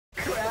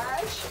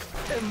crash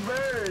and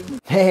burn.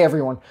 Hey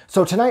everyone,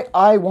 so tonight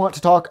I want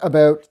to talk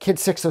about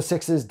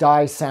Kid606's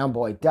Die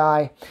Soundboy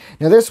Die.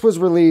 Now this was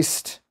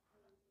released,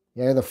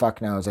 yeah, who the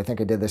fuck knows, I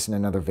think I did this in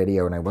another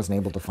video and I wasn't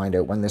able to find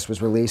out when this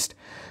was released.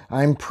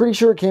 I'm pretty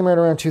sure it came out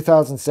around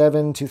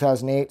 2007,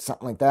 2008,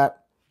 something like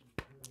that.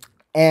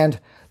 And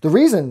the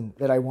reason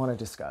that I want to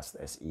discuss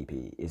this EP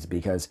is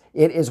because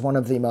it is one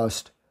of the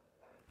most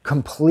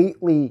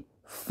completely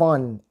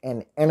fun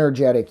and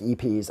energetic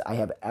EPs I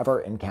have ever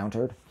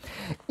encountered.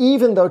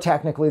 Even though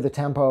technically the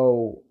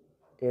tempo,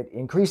 it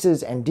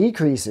increases and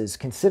decreases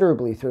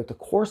considerably throughout the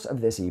course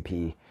of this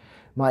EP,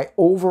 my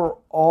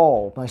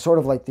overall, my sort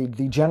of like the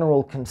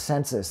general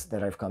consensus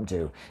that I've come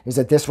to is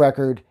that this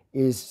record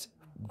is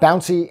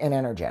bouncy and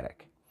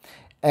energetic.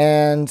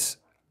 And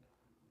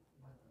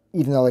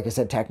even though, like I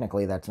said,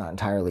 technically that's not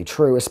entirely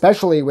true,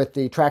 especially with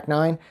the track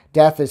 9,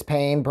 Death is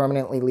Pain,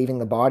 Permanently Leaving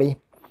the Body.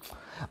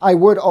 I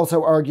would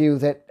also argue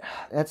that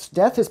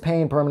Death is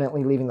Pain,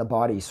 Permanently Leaving the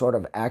Body sort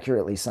of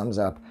accurately sums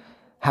up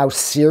how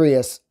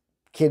serious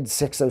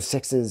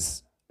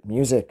Kid606's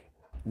music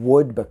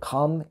would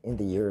become in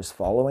the years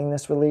following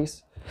this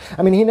release.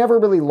 I mean, he never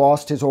really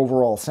lost his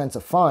overall sense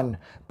of fun,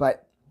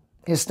 but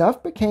his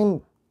stuff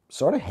became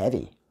sort of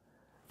heavy.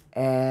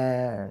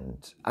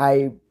 And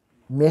I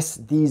miss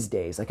these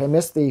days. Like, I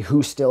miss the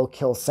Who Still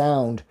Kill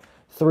sound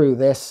through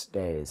this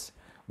days,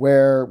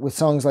 where with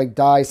songs like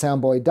Die,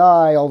 Soundboy,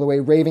 Die, all the way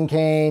Raven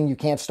Cane, You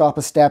Can't Stop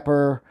a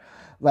Stepper,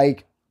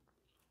 like,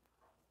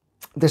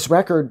 this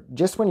record,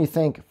 just when you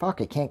think,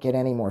 fuck, it can't get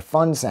any more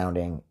fun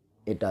sounding,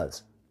 it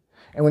does.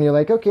 And when you're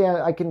like, okay,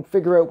 I can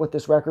figure out what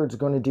this record's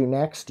going to do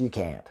next, you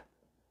can't,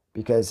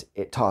 because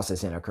it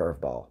tosses in a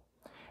curveball.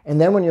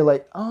 And then when you're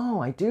like, oh,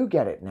 I do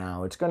get it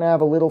now, it's going to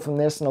have a little from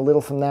this and a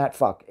little from that,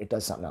 fuck, it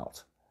does something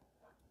else.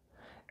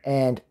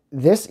 And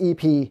this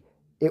EP,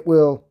 it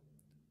will,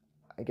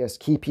 I guess,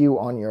 keep you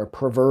on your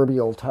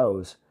proverbial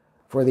toes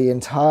for the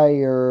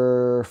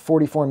entire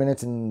 44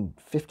 minutes and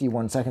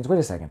 51 seconds. Wait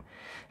a second.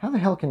 How the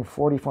hell can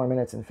 44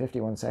 minutes and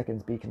 51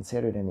 seconds be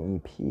considered an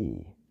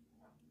EP?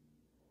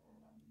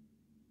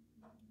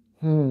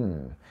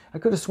 I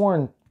could have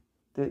sworn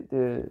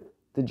the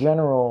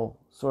general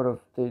sort of,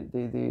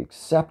 the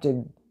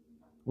accepted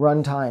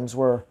run times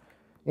were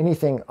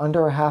anything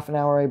under a half an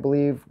hour, I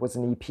believe, was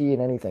an EP,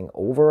 and anything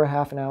over a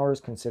half an hour is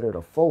considered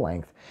a full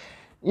length.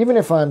 Even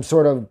if I'm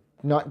sort of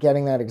not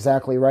getting that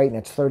exactly right and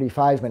it's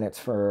 35 minutes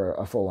for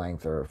a full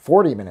length or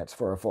 40 minutes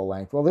for a full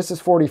length. Well, this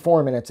is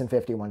 44 minutes and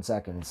 51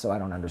 seconds, so I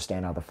don't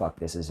understand how the fuck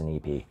this is an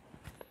EP.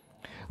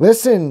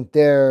 Listen,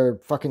 there,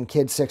 fucking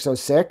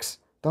Kid606.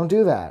 Don't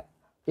do that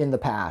in the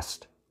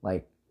past,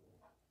 like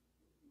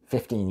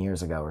 15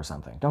 years ago or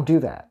something. Don't do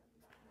that.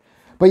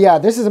 But yeah,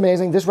 this is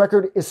amazing. This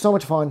record is so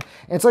much fun.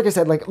 And it's like I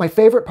said, like, my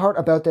favorite part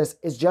about this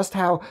is just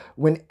how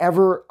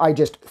whenever I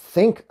just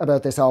think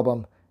about this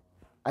album,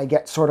 I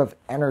get sort of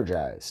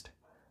energized.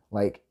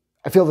 Like,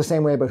 I feel the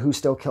same way about Who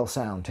Still Kill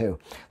sound too.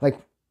 Like,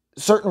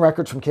 certain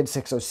records from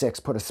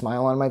Kid606 put a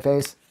smile on my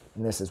face,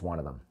 and this is one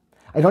of them.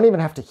 I don't even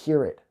have to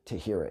hear it to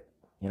hear it.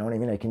 You know what I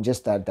mean? I can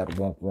just that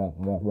wonk, wonk,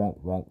 wonk, wonk,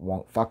 wonk,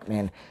 wonk. Fuck,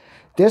 man.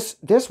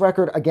 This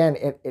record, again,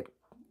 it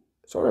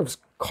sort of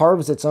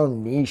carves its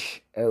own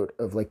niche out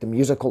of like the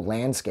musical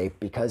landscape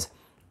because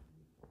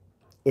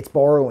it's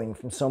borrowing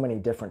from so many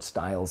different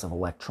styles of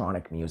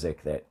electronic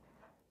music that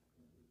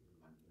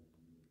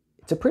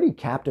it's a pretty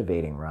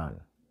captivating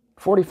run.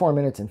 44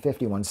 minutes and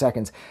 51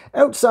 seconds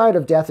outside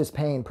of Death is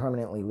Pain,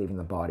 Permanently Leaving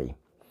the Body.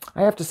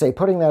 I have to say,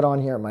 putting that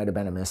on here might have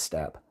been a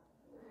misstep.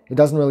 It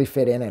doesn't really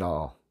fit in at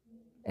all.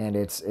 And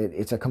it's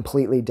a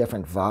completely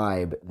different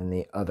vibe than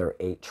the other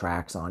 8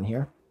 tracks on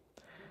here.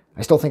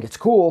 I still think it's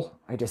cool.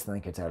 I just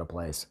think it's out of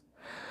place.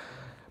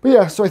 But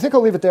yeah, so I think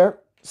I'll leave it there.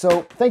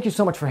 So thank you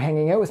so much for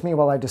hanging out with me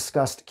while I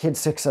discussed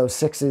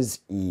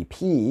Kid606's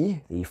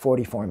EP, the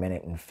 44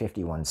 minute and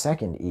 51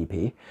 second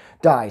EP,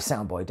 Die,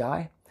 Soundboy,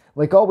 Die.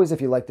 Like always,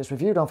 if you like this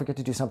review, don't forget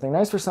to do something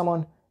nice for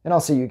someone, and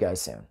I'll see you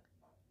guys soon.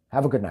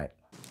 Have a good night.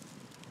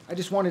 I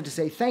just wanted to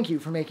say thank you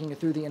for making it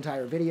through the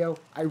entire video.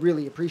 I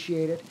really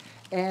appreciate it.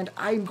 And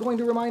I'm going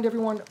to remind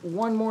everyone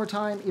one more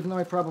time, even though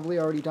I've probably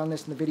already done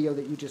this in the video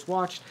that you just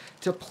watched,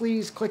 to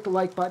please click the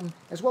like button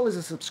as well as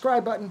the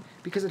subscribe button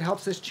because it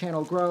helps this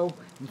channel grow.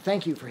 And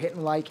thank you for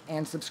hitting like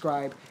and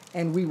subscribe,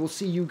 and we will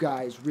see you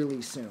guys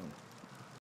really soon.